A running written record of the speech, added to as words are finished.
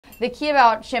The key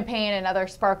about champagne and other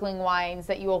sparkling wines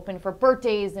that you open for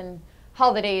birthdays and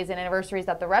holidays and anniversaries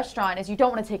at the restaurant is you don't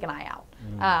want to take an eye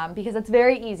out because it's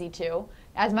very easy to.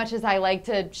 As much as I like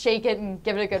to shake it and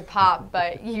give it a good pop,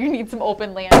 but you need some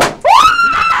open land.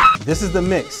 This is the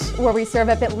mix. Where we serve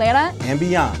up Atlanta and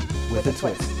beyond with a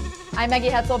twist. I'm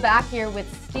Meggi Hetzel back here with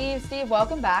Steve. Steve,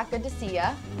 welcome back. Good to see you.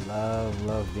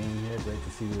 Love being here. Great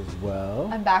to see you as well.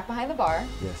 I'm back behind the bar.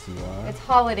 Yes, you are. It's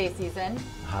holiday season.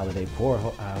 Holiday pour,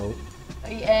 I hope.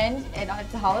 And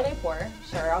it's a holiday pour.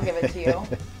 Sure, I'll give it to you.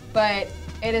 But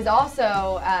it is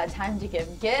also time to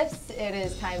give gifts. It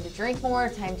is time to drink more,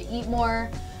 time to eat more,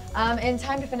 and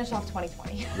time to finish off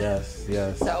 2020. Yes.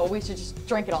 So we should just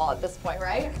drink it all at this point,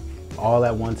 right? All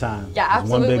at one time. Yeah,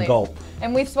 absolutely. One big gulp.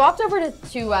 And we've swapped over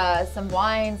to some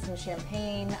wine, some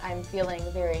champagne. I'm feeling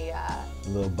very a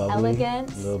little bubbly,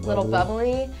 elegant, little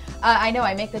bubbly. I know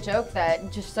I make the joke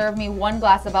that just serve me one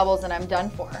glass of bubbles and I'm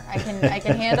done for. I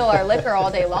can handle our liquor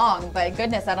all day long, but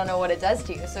goodness, I don't know what it does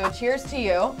to you. So cheers to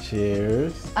you.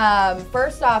 Cheers.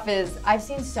 First off is I've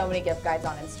seen so many gift guides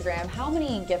on Instagram. How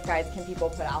many gift guides can people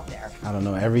put out there? I don't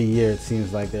know. Every year it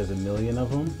seems like there's a million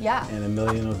of them. Yeah. And a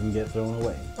million of them get thrown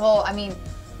away. Well, I mean,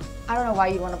 I don't know why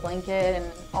you'd want a blanket and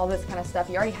all this kind of stuff.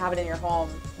 You already have it in your home.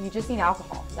 You just need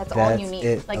alcohol. That's all you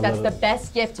need. That's the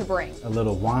best gift to bring. A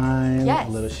little wine, yes.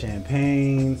 A little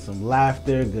champagne, some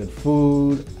laughter, good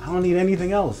food. I don't need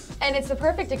anything else. And it's the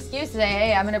perfect excuse to say,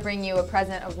 hey, I'm going to bring you a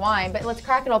present of wine, but let's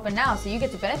crack it open now so you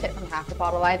get to benefit from half the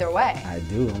bottle either way. I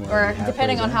do. Or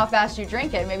depending on how fast you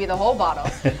drink it, maybe the whole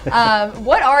bottle.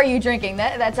 What are you drinking?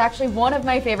 That's actually one of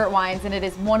my favorite wines, and it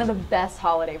is one of the best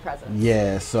holiday presents.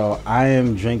 Yeah, so I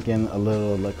am drinking a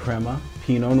little Crema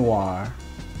Pinot Noir,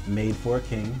 made for a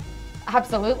king.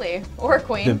 Absolutely, or a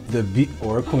queen.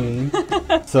 Or a queen.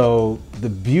 So the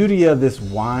beauty of this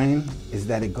wine is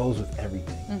that it goes with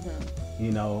everything. Mm-hmm.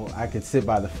 You know, I could sit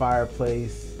by the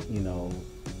fireplace,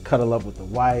 cuddle up with the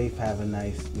wife, have a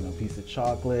nice, piece of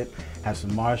chocolate, have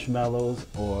some marshmallows,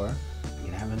 or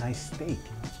have a nice steak.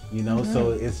 Mm-hmm.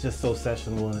 So it's just so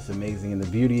sessionable and it's amazing. And the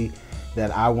beauty that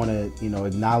I want to,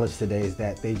 acknowledge today is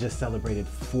that they just celebrated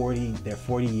their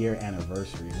 40-year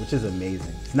anniversary, which is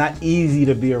amazing. It's not easy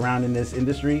to be around in this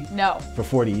industry. No. For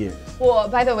 40 years. Well,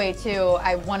 by the way, too,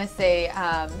 I want to say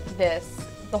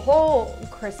the whole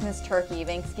Christmas turkey,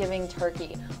 Thanksgiving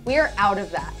turkey, we are out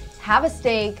of that. Have a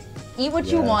steak, eat what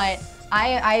you want.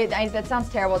 That sounds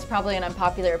terrible. It's probably an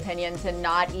unpopular opinion to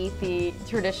not eat the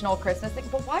traditional Christmas thing,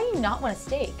 but why do you not want a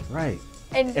steak? Right.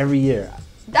 And every year.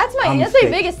 That's my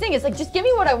biggest thing. It's like, just give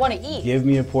me what I want to eat. Give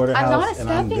me a porterhouse. I'm not a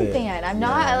stuffing fan. I'm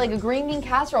not like a green bean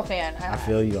casserole fan. I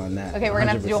feel you on that. Okay, we're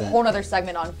gonna have to do a whole other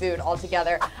segment on food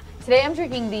altogether. Today I'm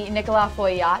drinking the Nicolas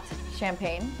Feuillatte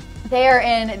champagne. They are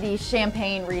in the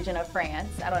Champagne region of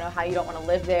France. I don't know how you don't want to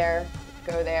live there,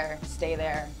 go there, stay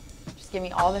there. Just give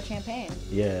me all the champagne.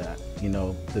 Yeah,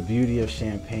 the beauty of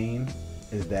champagne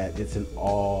is that it's an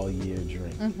all-year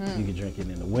drink. Mm-hmm. You can drink it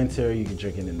in the winter, you can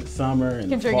drink it in the summer, in the fall. You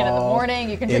can drink it in the morning,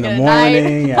 you can drink it at night. In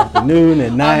the morning, afternoon,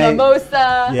 at night. On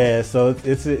mimosa. Yeah, so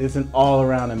it's an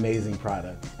all-around amazing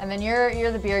product. And then you're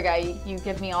the beer guy. You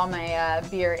give me all my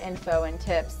beer info and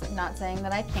tips. I'm not saying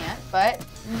that I can't, but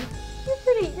you're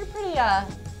pretty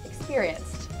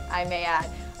experienced, I may add.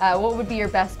 What would be your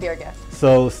best beer gift?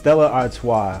 So Stella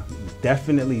Artois,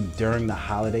 definitely during the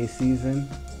holiday season,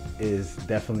 is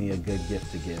definitely a good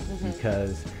gift to give. Mm-hmm.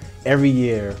 Because every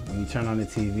year when you turn on the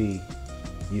TV,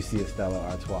 you see a Stella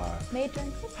Artois made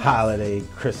during Christmas. Holiday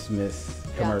Christmas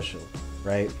commercial,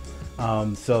 right?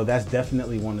 So that's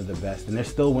definitely one of the best, and they're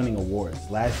still winning awards.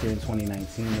 Last year in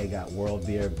 2019, they got World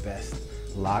Beer Best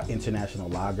International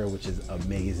Lager, which is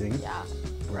amazing. Yeah.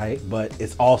 Right? But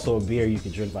it's also a beer you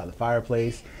can drink by the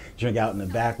fireplace, drink out in the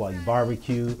back while you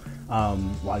barbecue,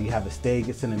 while you have a steak.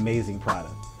 It's an amazing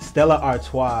product. Stella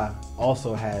Artois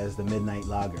also has the Midnight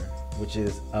Lager, which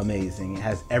is amazing. It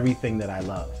has everything that I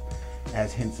love. It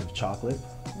has hints of chocolate,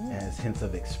 it has hints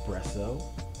of espresso,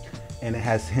 and it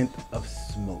has hint of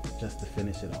smoke just to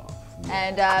finish it off.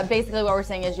 Yeah. And basically what we're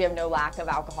saying is you have no lack of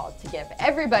alcohol to give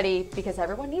everybody because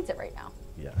everyone needs it right now.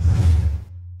 Yes.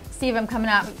 Steve, I'm coming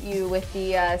at you with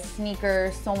the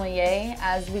sneaker sommelier,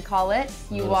 as we call it.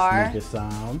 You are. Sneaker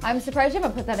sound. I'm surprised you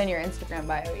haven't put that in your Instagram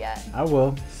bio yet. I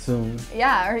will soon.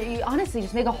 Yeah, or you honestly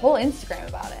just make a whole Instagram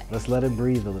about it. Let's let it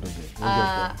breathe a little bit.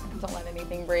 Don't let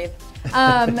anything breathe.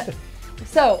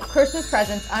 So, Christmas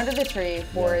presents under the tree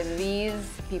for these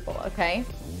people, okay?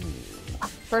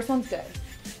 First one's good.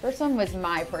 First one was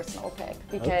my personal pick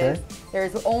because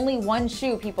there's only one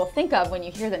shoe people think of when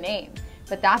you hear the name.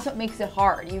 But that's what makes it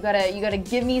hard. You gotta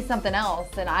give me something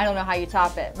else, and I don't know how you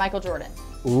top it. Michael Jordan.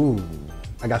 Ooh,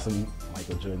 I got some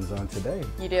Michael Jordan's on today.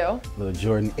 You do? Little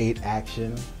Jordan 8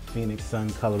 action, Phoenix Sun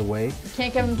colorway.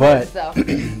 Can't give him Jordans though.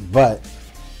 But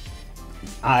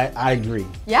I agree.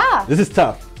 Yeah. This is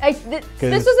tough. This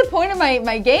was the point of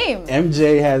my game.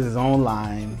 MJ has his own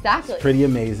line. Exactly. It's pretty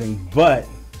amazing, but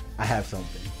I have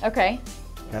something. Okay.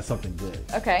 I have something good.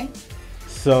 Okay.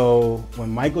 So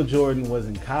when Michael Jordan was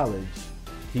in college,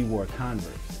 he wore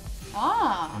Converse.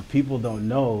 Ah. And people don't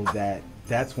know that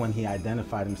that's when he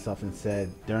identified himself and said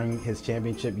during his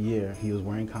championship year, he was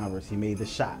wearing Converse. He made the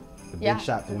shot, the big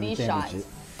shot to win the championship.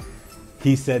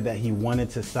 He said that he wanted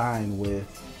to sign with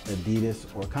Adidas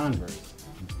or Converse.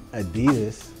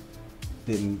 Adidas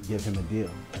didn't give him a deal.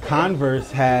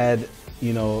 Converse had,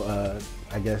 you know,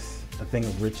 I guess a thing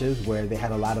of riches where they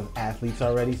had a lot of athletes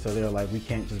already, so they were like, we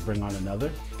can't just bring on another.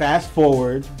 Fast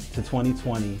forward to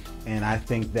 2020, and I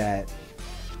think that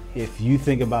if you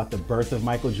think about the birth of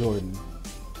Michael Jordan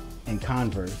and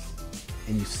Converse,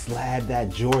 and you slab that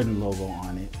Jordan logo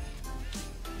on it,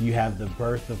 you have the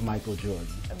birth of Michael Jordan.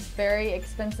 A very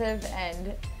expensive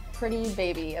and pretty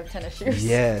baby of tennis shoes.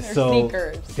 Yeah, so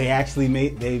sneakers.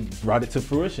 they brought it to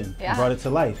fruition, brought it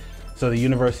to life. So the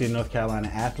University of North Carolina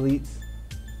athletes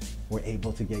were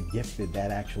able to get gifted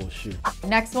that actual shoe.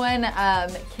 Next one,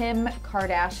 Kim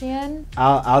Kardashian.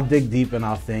 I'll dig deep and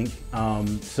I'll think.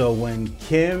 So when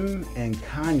Kim and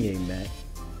Kanye met,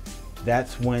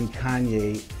 that's when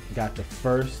Kanye got the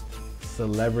first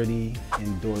celebrity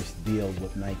endorsed deal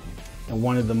with Nike. And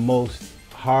one of the most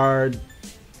hard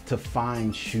to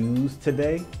find shoes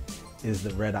today is the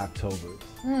Red Octobers.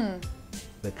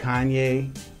 The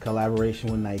Kanye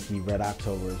collaboration with Nike, Red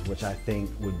Octobers, which I think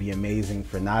would be amazing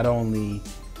for not only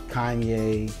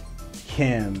Kanye,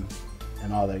 Kim,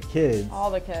 and all their kids.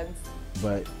 All the kids.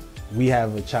 But we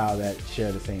have a child that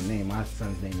share the same name. My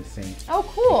son's name is Saint. Oh,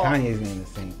 cool. Kanye's name is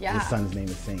Saint. Yeah. His son's name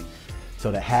is Saint.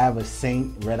 So to have a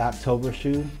Saint Red October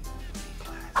shoe.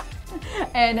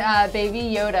 And Baby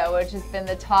Yoda, which has been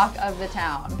the talk of the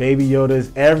town. Baby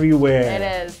Yoda's everywhere. It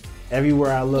is.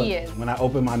 Everywhere I look, He is. when I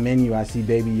open my menu, I see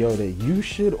Baby Yoda. You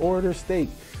should order steak.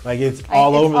 Like it's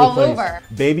all over the place. Over.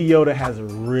 Baby Yoda has a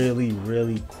really,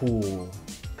 really cool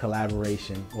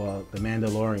collaboration. Well, The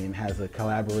Mandalorian has a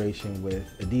collaboration with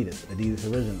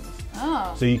Adidas Originals.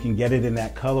 Oh. So you can get it in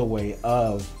that colorway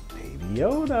of Baby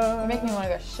Yoda. You make me want to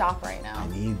go shop right now. I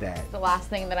need that. It's the last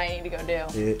thing that I need to go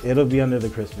do. It'll be under the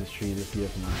Christmas tree this year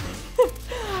for my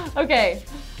son. Okay,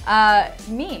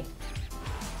 me.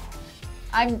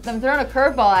 I'm throwing a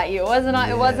curveball at you. It wasn't on.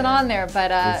 It wasn't on there,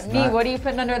 but me. What are you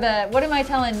putting under the? What am I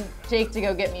telling Jake to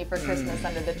go get me for Christmas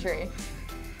under the tree?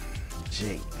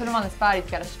 Jake. Put him on the spot.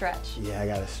 He's got to stretch. Yeah, I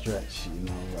got to stretch. You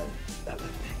know what?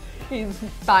 He's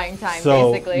buying time,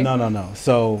 So basically. no.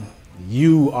 So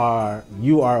you are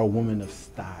a woman of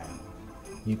style.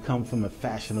 You come from a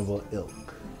fashionable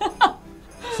ilk.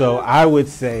 So I would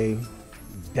say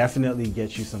definitely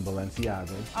get you some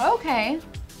Balenciagas. Okay.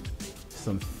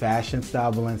 Some fashion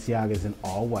style Balenciagas in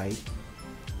all white.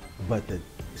 But the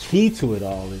key to it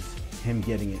all is him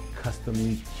getting it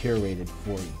customly curated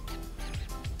for you.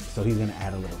 So he's gonna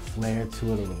add a little flair to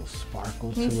it, a little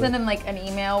sparkle to it. Can you send him like an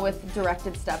email with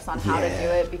directed steps on how to do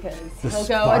it? Because he'll go,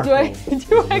 sparkle do I is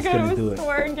go gonna to do a it.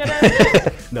 store and get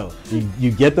it? No, you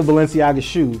get the Balenciaga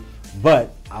shoe,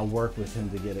 but I'll work with him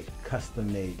to get it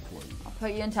custom made for you. I'll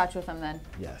put you in touch with him then.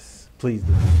 Yes, please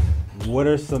do. What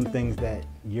are some things that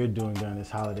you're doing during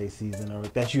this holiday season or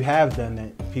that you have done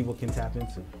that people can tap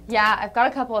into? Yeah, I've got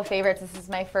a couple of favorites. This is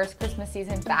my first Christmas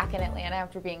season back in Atlanta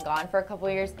after being gone for a couple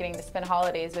of years, getting to spend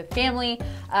holidays with family.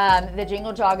 The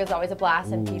Jingle Jog is always a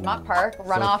blast in Piedmont Park.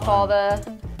 Run off all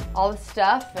the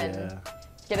stuff and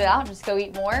get it out and just go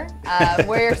eat more.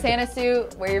 Wear your Santa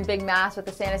suit, wear your big mask with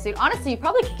the Santa suit. Honestly, you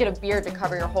probably could get a beard to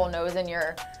cover your whole nose and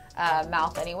your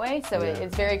mouth anyway, so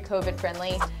it's very COVID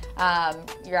friendly.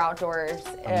 You're outdoors.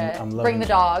 Bring the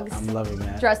dogs. I'm loving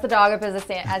that. Dress the dog up as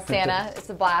Santa. It's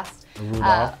a blast.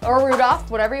 Rudolph. Or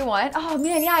Rudolph, whatever you want. Oh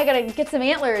man, yeah, I gotta get some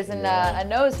antlers and a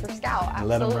nose for Scout. Absolutely.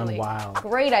 Let him run wild.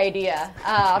 Great idea.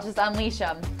 I'll just unleash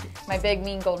him. My big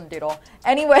mean golden doodle.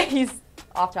 Anyways,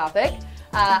 off topic.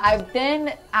 I've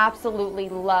been absolutely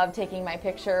love taking my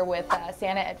picture with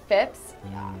Santa at Phipps.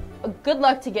 Good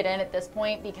luck to get in at this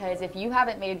point, because if you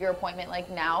haven't made your appointment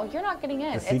like now, you're not getting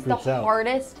in. It's the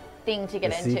hardest thing to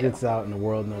get into. The secret's out and the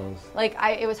world knows. Like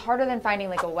it was harder than finding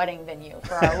like a wedding venue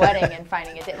for our wedding and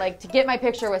finding it. Like to get my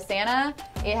picture with Santa,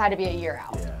 it had to be a year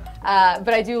out. Yeah.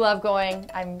 But I do love going.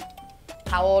 I'm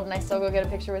how old and I still go get a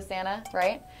picture with Santa,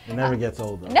 right? It never gets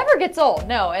old though. It never gets old,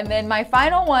 no. And then my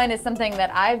final one is something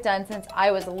that I've done since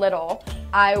I was little.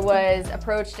 I was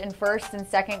approached in 1st and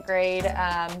 2nd grade.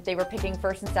 They were picking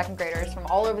 1st and 2nd graders from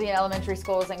all over the elementary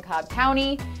schools in Cobb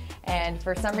County. And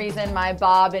for some reason, my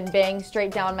bob and bang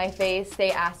straight down my face,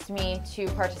 they asked me to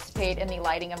participate in the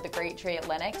lighting of the Great Tree at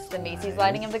Lenox, the Macy's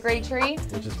lighting of the Great Tree.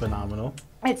 Which is phenomenal.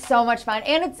 It's so much fun,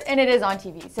 and it is on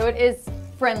TV, so it is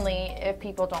friendly if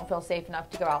people don't feel safe enough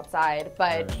to go outside.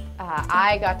 But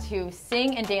I got to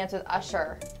sing and dance with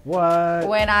Usher. What?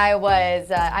 When I was,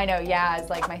 I know, yeah,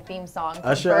 it's like my theme song.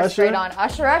 Usher. Straight on.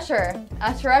 Usher.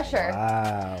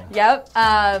 Wow. Yep.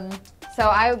 So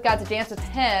I got to dance with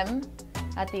him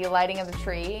at the lighting of the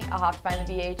tree. I'll have to find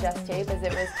the VHS tape as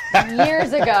it was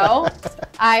years ago.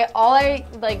 All I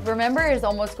remember is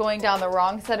almost going down the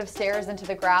wrong set of stairs into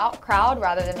the crowd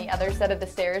rather than the other set of the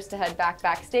stairs to head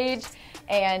backstage,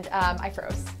 and I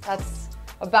froze. That's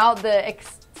about the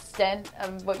extent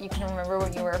of what you can remember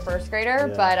when you were a first grader.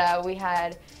 Yeah. But we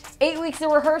had 8 weeks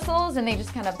of rehearsals, and they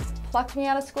just kind of plucked me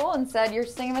out of school and said, "You're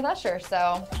singing with Usher."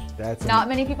 So not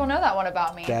many people know that one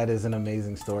about me. That is an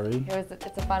amazing story.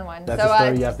 It's a fun one. That's a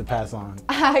story you have to pass on.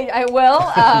 I will.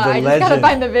 I just gotta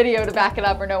find the video to back it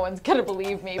up, or no one's gonna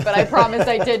believe me. But I promise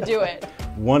I did do it.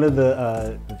 One of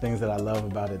the things that I love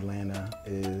about Atlanta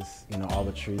is, all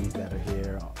the trees that are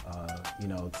here.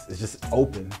 It's just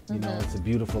open. It's a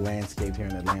beautiful landscape here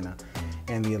in Atlanta,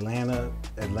 and the Atlanta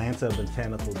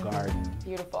Botanical Garden.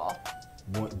 Beautiful.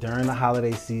 During the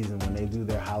holiday season, when they do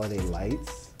their holiday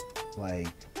lights,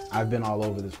 I've been all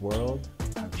over this world.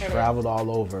 I've traveled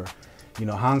all over.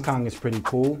 Hong Kong is pretty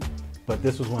cool, but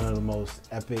this was one of the most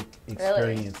epic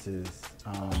experiences,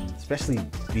 especially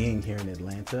being here in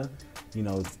Atlanta.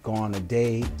 Go on a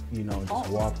date, just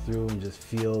walk through and just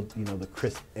feel, the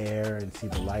crisp air and see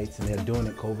the lights. And they're doing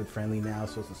it COVID friendly now,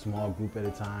 so it's a small group at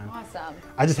a time. Awesome.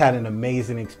 I just had an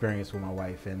amazing experience with my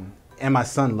wife, and my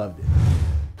son loved it.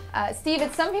 Steve,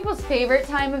 it's some people's favorite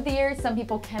time of the year. Some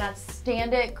people cannot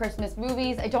stand it. Christmas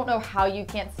movies. I don't know how you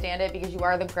can't stand it because you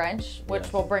are the Grinch,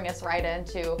 which will bring us right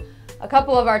into a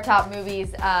couple of our top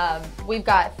movies. We've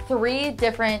got 3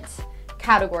 different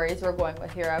categories we're going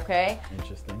with here, okay?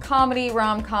 Interesting. Comedy,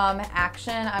 rom-com,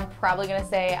 action. I'm probably gonna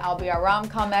say I'll be our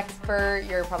rom-com expert.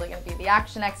 You're probably gonna be the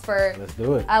action expert. Let's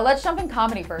do it. Let's jump in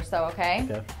comedy first though, okay?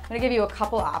 Okay. I'm gonna give you a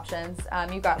couple options.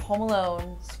 You've got Home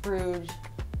Alone, Scrooge,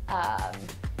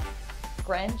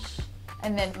 Grinch,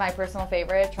 and then my personal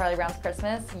favorite, Charlie Brown's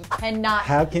Christmas. You cannot.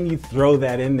 How can you throw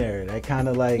that in there? That kind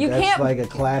of that's like a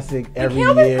classic every year.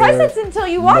 You can't open presents until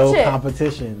you watch it. No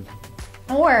competition.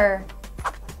 Or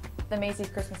the Macy's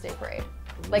Christmas Day Parade.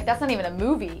 That's not even a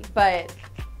movie, but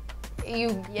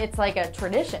it's like a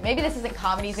tradition. Maybe this isn't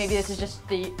comedies, maybe this is just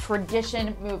the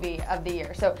tradition movie of the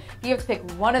year. So you have to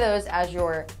pick one of those as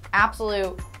your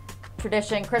absolute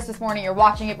tradition. Christmas morning, you're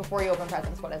watching it before you open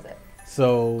presents. What is it?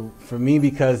 So for me,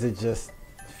 because it just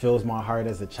fills my heart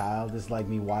as a child, it's like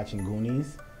me watching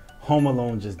Goonies. Home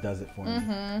Alone just does it for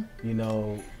me.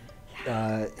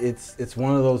 It's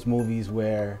one of those movies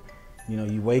where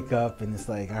you wake up and it's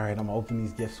like, all right, I'm gonna open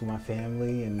these gifts with my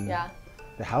family, and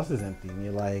the house is empty, and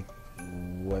you're like,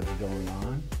 what's going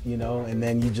on? And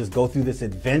then you just go through this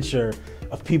adventure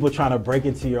of people trying to break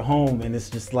into your home, and it's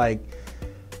just like,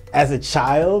 as a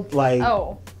child,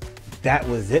 that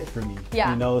was it for me.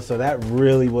 So that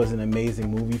really was an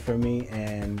amazing movie for me,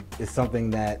 and it's something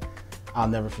that I'll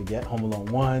never forget. Home Alone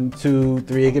 1, 2,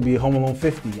 3, it could be Home Alone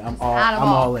 50. I'm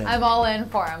all in. I'm all in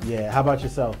for them. Yeah, how about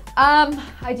yourself?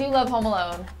 I do love Home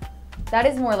Alone. That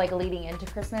is more like leading into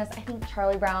Christmas. I think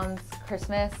Charlie Brown's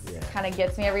Christmas kind of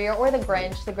gets me every year. Or The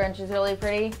Grinch. The Grinch is really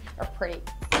pretty.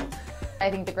 I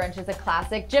think The Grinch is a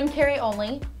classic. Jim Carrey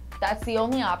only. That's the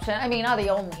only option. I mean, not the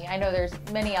only. I know there's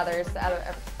many others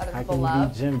that other people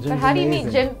love. But how do you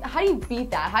beat Jim? How do you beat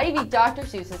that? How do you beat Dr.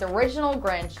 Seuss's original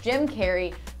Grinch, Jim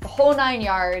Carrey, the whole 9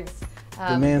 yards?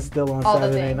 The man's still on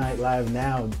Saturday Night Live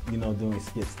now, doing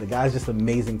skits. The guy's just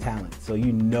amazing talent. So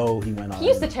he went on. He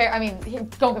used to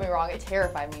don't get me wrong, it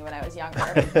terrified me when I was younger.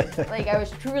 I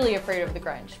was truly afraid of the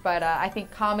Grinch. But I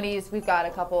think comedies, we've got a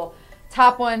couple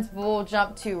top ones. We'll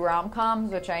jump to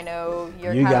rom-coms, which I know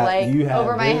you're kind of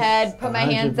over my head, put 100%. My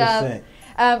hands up.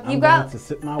 I'm going to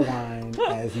sip my wine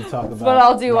as you talk about. What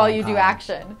I'll do while you do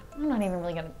action. I'm not even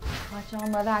really gonna touch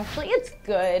on Love Actually. It's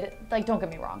good. Don't get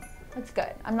me wrong. It's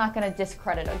good. I'm not gonna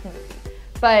discredit a movie.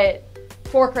 But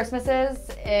Four Christmases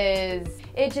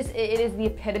it is the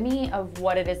epitome of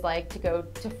what it is like to go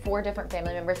to 4 different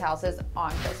family members' houses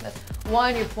on Christmas.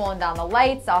 One, you're pulling down the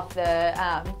lights off the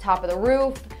top of the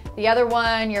roof. The other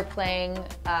one, you're playing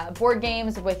board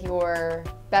games with your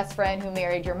best friend who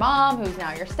married your mom, who's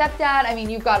now your stepdad. I mean,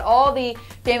 you've got all the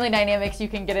family dynamics you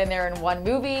can get in there in one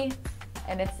movie,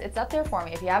 and it's up there for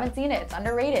me. If you haven't seen it, it's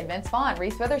underrated. Vince Vaughn,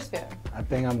 Reese Witherspoon. I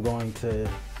think I'm going to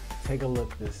take a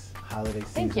look this holiday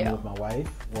Thank season you. with my wife.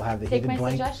 We'll have the Take heated my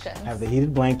blanket. suggestions. Have the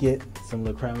heated blanket, some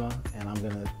La Crema, and I'm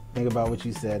gonna think about what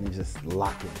you said and just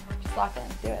lock in. Just lock in,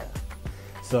 do it.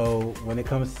 So when it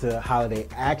comes to holiday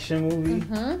action movie,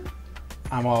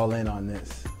 I'm all in on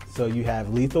this. So you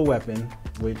have Lethal Weapon,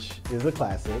 which is a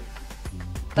classic.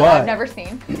 But I've never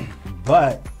seen.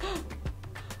 But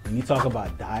when you talk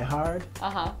about Die Hard,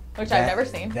 Which I've never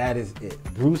seen. That is it.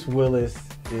 Bruce Willis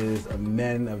is a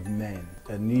man of men,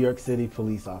 a New York City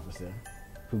police officer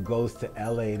who goes to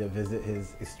LA to visit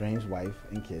his estranged wife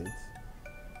and kids.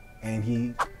 And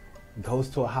he goes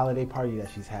to a holiday party that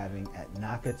she's having at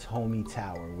Nakatomi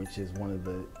Tower, which is one of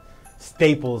the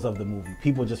staples of the movie.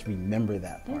 People just remember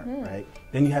that part, right?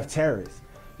 Then you have terrorists.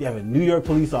 You have a New York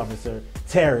police officer,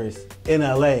 terrorists in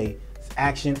LA, it's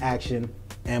action, action,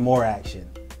 and more action.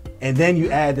 And then you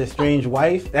add the estranged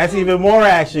wife, that's even more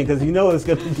action because you know it's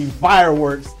gonna be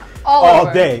fireworks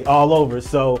all day, all over.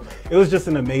 So it was just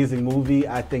an amazing movie.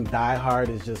 I think Die Hard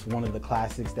is just one of the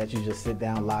classics that you just sit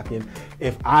down, lock in.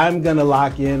 If I'm gonna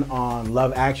lock in on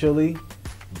Love Actually,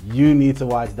 you need to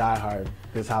watch Die Hard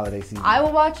this holiday season. I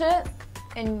will watch it,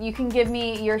 and you can give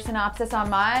me your synopsis on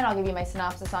mine. I'll give you my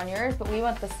synopsis on yours, but we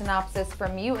want the synopsis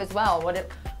from you as well.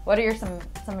 What are some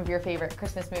of your favorite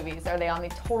Christmas movies? Are they on the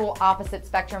total opposite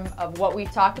spectrum of what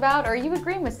we've talked about, or are you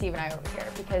agreeing with Steve and I over here?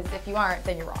 Because if you aren't,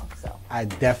 then you're wrong. So I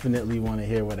definitely want to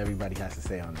hear what everybody has to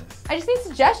say on this. I just need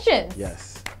suggestions.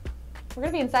 Yes. We're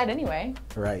gonna be inside anyway.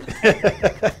 Right.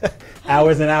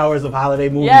 Hours and hours of holiday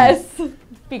movies. Yes.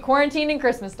 Be quarantined in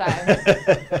Christmas time.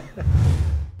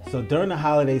 So during the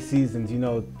holiday seasons, you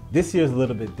know, this year's a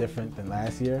little bit different than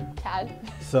last year. Tad.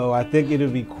 So I think it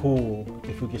would be cool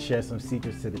if we could share some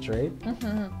secrets to the trade.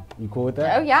 You cool with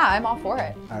that? Oh yeah, I'm all for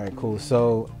it. All right, cool.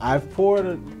 So I've poured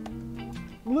a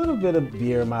little bit of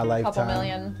beer in my lifetime. Couple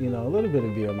million. You know, a little bit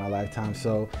of beer in my lifetime.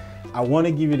 So I want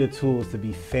to give you the tools to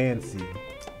be fancy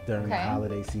during the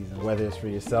holiday season, whether it's for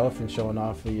yourself and showing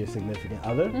off for your significant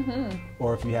other,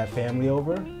 or if you have family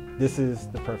over, this is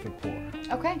the perfect pour.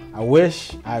 Okay. I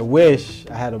wish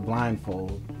I had a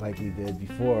blindfold like we did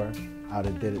before. I would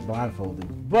have did it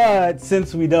blindfolded. But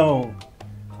since we don't,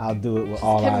 I'll do it with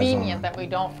all eyes on. Convenient that we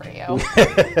don't for you.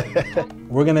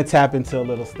 We're gonna tap into a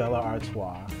little Stella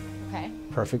Artois. Okay.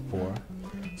 Perfect pour.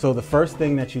 So the first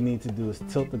thing that you need to do is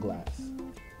tilt the glass.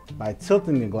 By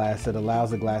tilting the glass, it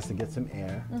allows the glass to get some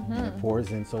air and it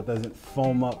pours in so it doesn't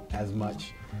foam up as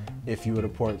much if you were to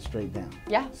pour it straight down.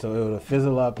 Yeah. So it would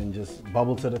fizzle up and just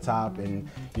bubble to the top, and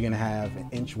you're gonna have an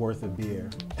inch worth of beer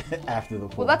after the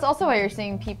pour. Well, that's also why you're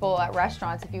seeing people at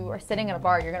restaurants. If you are sitting in a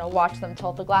bar, you're gonna watch them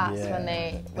tilt the glass when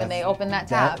they open that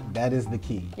tap. That is the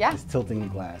key. Yeah. Is tilting the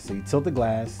glass. So you tilt the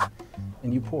glass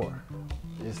and you pour.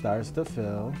 It starts to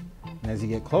fill, and as you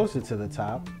get closer to the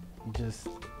top, you just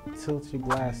tilt your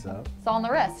glass up. It's all on the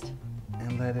wrist.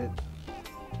 And let it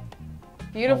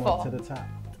Beautiful. Go up to the top.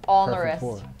 All on the Perfect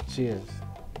wrist. pour. Cheers.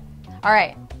 All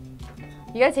right.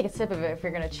 You gotta take a sip of it if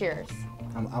you're gonna cheers.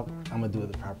 I'm gonna do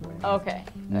it the proper way. Okay.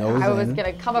 Nose I was in.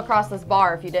 gonna come across this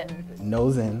bar if you didn't.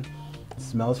 Nose in.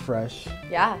 Smells fresh.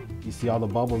 Yeah. You see all the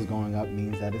bubbles going up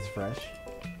means that it's fresh.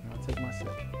 And I'll take my sip.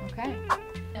 Okay.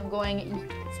 I'm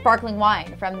going sparkling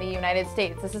wine from the United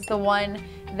States. This is the one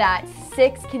that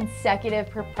 6 consecutive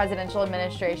presidential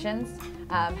administrations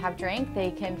have drank.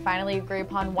 They can finally agree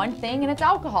upon one thing, and it's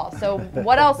alcohol. So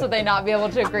what else would they not be able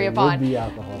to agree upon? It would be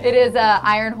alcohol. It is a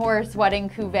Iron Horse Wedding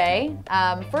Cuvée.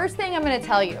 First thing I'm going to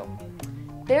tell you,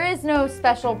 there is no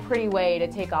special pretty way to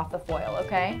take off the foil,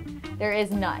 okay? There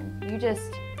is none.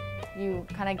 You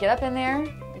kind of get up in there,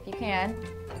 if you can,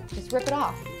 just rip it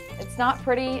off. It's not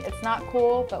pretty, it's not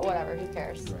cool, but whatever, who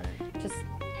cares? Right. Just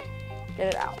get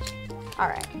it out. All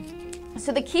right.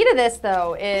 So the key to this,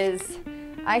 though, is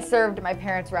I served at my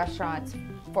parents' restaurants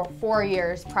for 4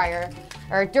 years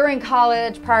during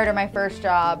college, prior to my first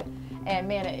job. And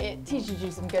man, it teaches you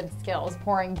some good skills.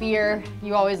 Pouring beer,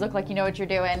 you always look like you know what you're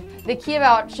doing. The key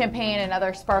about champagne and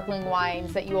other sparkling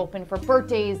wines that you open for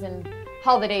birthdays and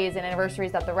holidays and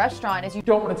anniversaries at the restaurant is you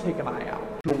don't want to take an eye out.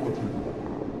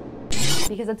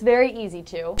 Because it's very easy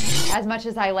to. As much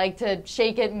as I like to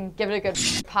shake it and give it a good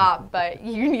pop, but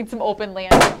you need some open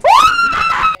land.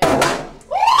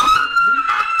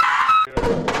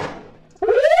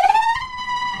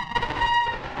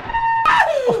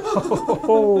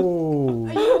 Oh.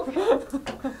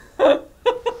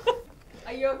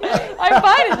 Are you okay? I'm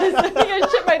fine. I think I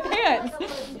shit my pants.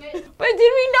 But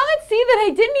did we not see that I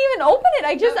didn't even open it?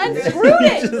 I just unscrewed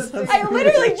it. I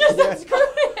literally just unscrewed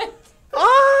it.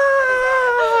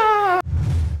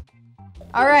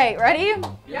 All right, ready?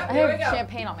 Yep, I here we have go.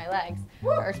 champagne on my legs,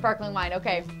 or sparkling wine.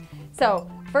 Okay, so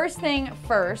first thing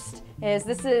first is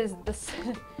this is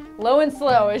Low and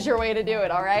slow is your way to do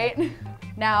it, all right?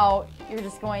 Now, you're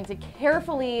just going to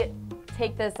carefully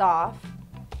take this off.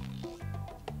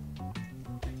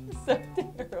 So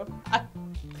terrifying.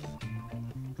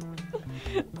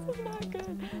 This is not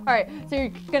good. All right, so you're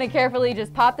gonna carefully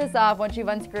just pop this off. Once you've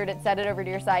unscrewed it, set it over to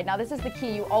your side. Now this is the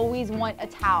key, you always want a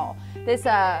towel. This,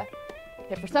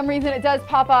 if for some reason it does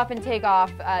pop off and take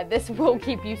off, this will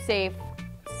keep you safe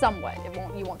somewhat.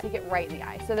 You won't take it right in the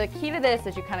eye. So the key to this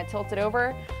is you kind of tilt it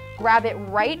over, grab it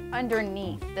right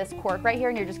underneath this cork right here,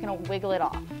 and you're just gonna wiggle it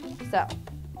off. So,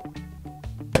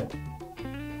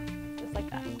 just like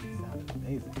that. Sounds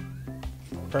amazing.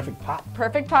 Perfect pop.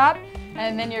 Perfect pop,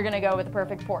 and then you're gonna go with the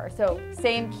perfect pour. So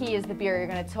same key as the beer, you're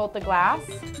gonna tilt the glass.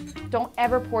 Don't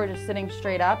ever pour just sitting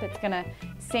straight up. It's gonna,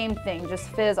 same thing, just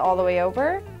fizz all the way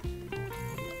over.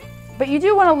 But you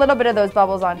do want a little bit of those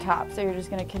bubbles on top. So you're just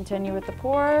gonna continue with the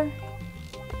pour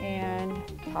and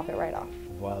pop it right off.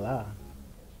 Voila.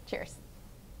 Cheers.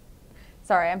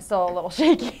 Sorry, I'm still a little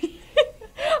shaky.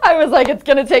 I was like, it's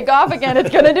gonna take off again, it's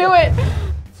gonna do it.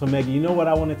 So Meggi, you know what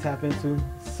I want to tap into?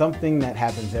 Something that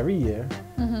happens every year,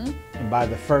 and by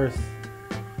the first,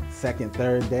 second,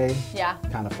 third day,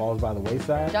 kind of falls by the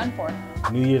wayside. Done for.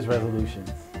 New Year's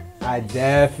resolutions. I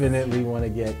definitely want to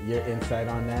get your insight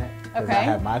on that, because I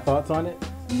have my thoughts on it.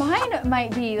 Mine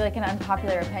might be like an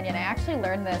unpopular opinion. I actually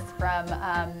learned this from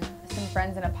some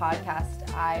friends in a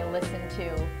podcast I listened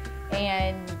to,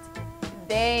 and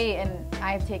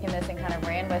I've taken this and kind of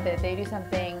ran with it. They do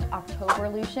something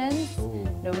Octoberlutions,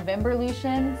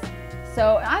 Novemberlutions.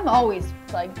 So I'm always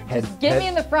like, just get me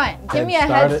in the front. Give me a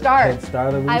head start.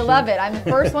 I love it. I'm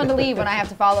the first one to leave when I have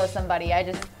to follow somebody. I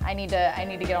need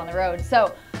to get on the road.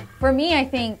 So for me, I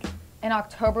think an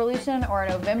Octoberlution or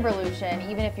a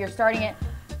Novemberlution, even if you're starting it,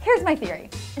 here's my theory.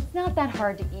 It's not that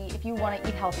hard to eat if you want to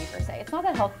eat healthy per se. It's not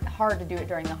that hard to do it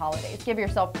during the holidays. Give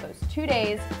yourself those 2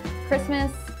 days,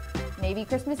 Christmas, maybe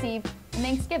Christmas Eve, and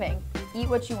Thanksgiving. Eat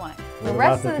what you want. The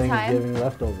rest of the time, Thanksgiving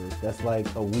leftovers. That's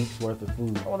like a week's worth of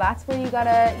food. Well, that's where you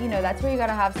gotta, that's where you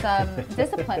gotta have some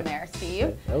discipline there,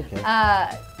 Steve. Okay.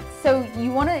 So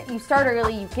you start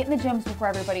early. You get in the gyms before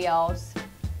everybody else.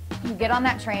 You get on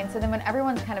that train. So then when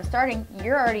everyone's kind of starting,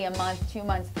 you're already a month, 2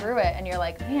 months through it, and you're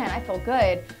like, man, I feel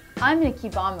good. I'm gonna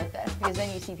keep on with this, because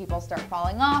then you see people start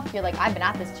falling off. You're like, I've been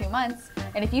at this 2 months,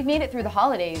 and if you've made it through the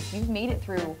holidays, you've made it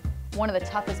through one of the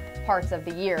toughest parts of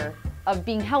the year of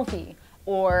being healthy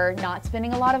or not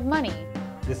spending a lot of money.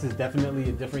 This is definitely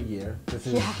a different year. This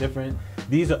is different.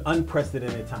 These are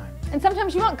unprecedented times. And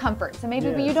sometimes you want comfort, so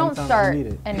maybe you don't start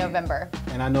in November.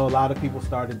 And I know a lot of people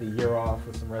started the year off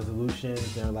with some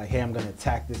resolutions. They're like, hey, I'm gonna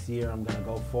attack this year, I'm gonna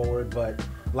go forward, but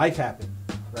life happened,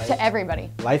 right? To everybody.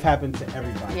 Life happened to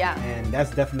everybody. Yeah. And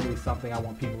that's definitely something I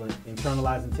want people to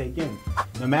internalize and take in.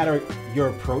 No matter your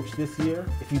approach this year,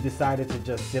 if you decided to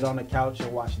just sit on the couch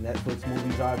and watch Netflix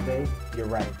movies all day, you're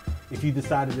right. If you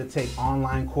decided to take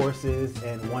online courses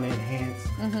and want to enhance,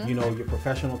 your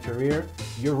professional career,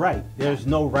 you're right. There's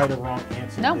no right or wrong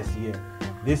answer this year.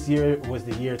 This year was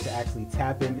the year to actually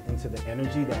tap into the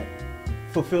energy that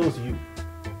fulfills you,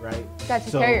 right? You got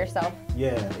to take care of yourself.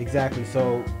 Yeah, exactly.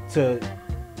 So to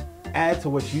add to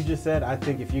what you just said, I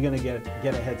think if you're gonna get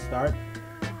a head start,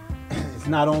 it's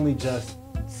not only just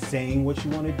saying what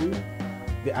you want to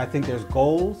do. I think there's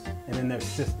goals and then there's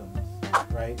systems.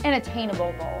 Right? And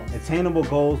attainable goals. Attainable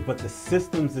goals, but the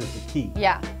systems is the key.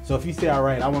 Yeah. So if you say, all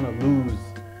right, I want to lose,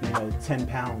 10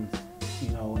 pounds,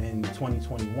 in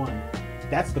 2021,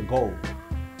 that's the goal.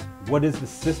 What is the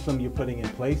system you're putting in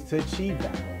place to achieve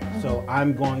that goal? So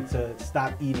I'm going to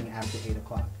stop eating after 8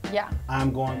 o'clock. Yeah.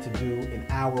 I'm going to do an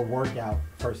hour workout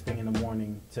first thing in the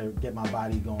morning to get my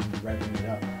body going and revving it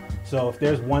up. So if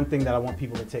there's one thing that I want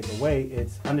people to take away,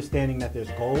 it's understanding that there's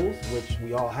goals, which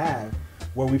we all have.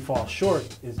 Where we fall short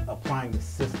is applying the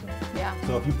system. Yeah.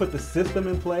 So if you put the system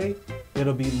in play,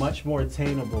 it'll be much more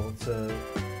attainable to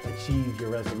achieve your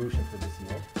resolution for this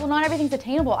year. Well, not everything's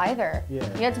attainable either. Yeah.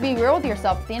 You have to be real with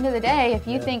yourself. At the end of the day, if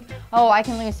you think, oh, I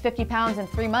can lose 50 pounds in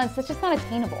 3 months, that's just not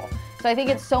attainable. So I think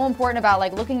it's so important about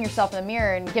looking yourself in the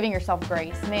mirror and giving yourself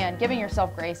grace. Man, giving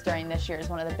yourself grace during this year is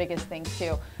one of the biggest things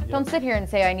too. Yep. Don't sit here and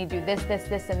say, I need to do this, this,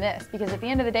 this, and this, because at the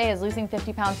end of the day, is losing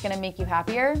 50 pounds gonna make you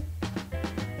happier?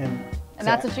 And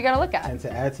that's what you got to look at. And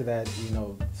to add to that,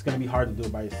 it's going to be hard to do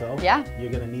it by yourself. Yeah. You're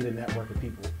going to need a network of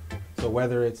people. So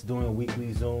whether it's doing a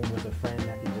weekly Zoom with a friend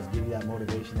that can just give you that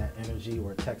motivation, that energy,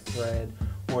 or a text thread,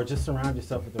 or just surround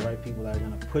yourself with the right people that are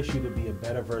going to push you to be a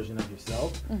better version of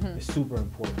yourself is super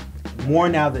important. More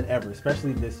now than ever,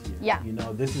 especially this year.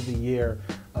 Yeah. This is the year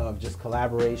of just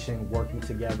collaboration, working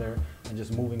together, and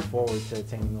just moving forward to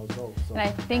attaining those goals. So. And I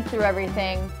think through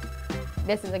everything,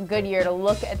 this is a good year to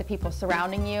look at the people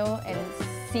surrounding you and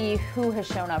see who has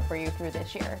shown up for you through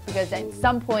this year. Because at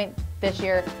some point this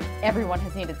year, everyone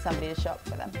has needed somebody to show up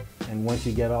for them. And once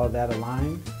you get all that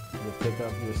aligned, you'll pick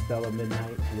up your Stella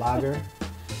Midnight Lager.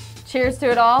 Cheers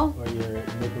to it all. Or your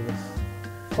Nicolas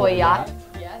Feuillatte.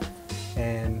 Yes.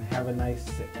 And have a nice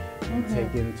sip.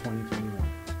 Take in 2021.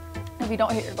 If you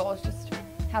don't hit your goals, just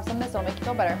have some of this, it'll make you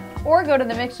feel better. Or go to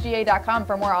themixga.com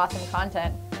for more awesome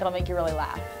content that'll make you really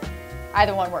laugh.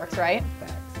 Either one works, right?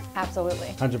 Facts. Absolutely.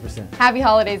 100%. Happy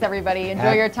holidays, everybody.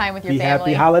 Enjoy your time with your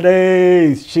family. Happy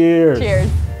holidays. Cheers.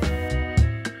 Cheers.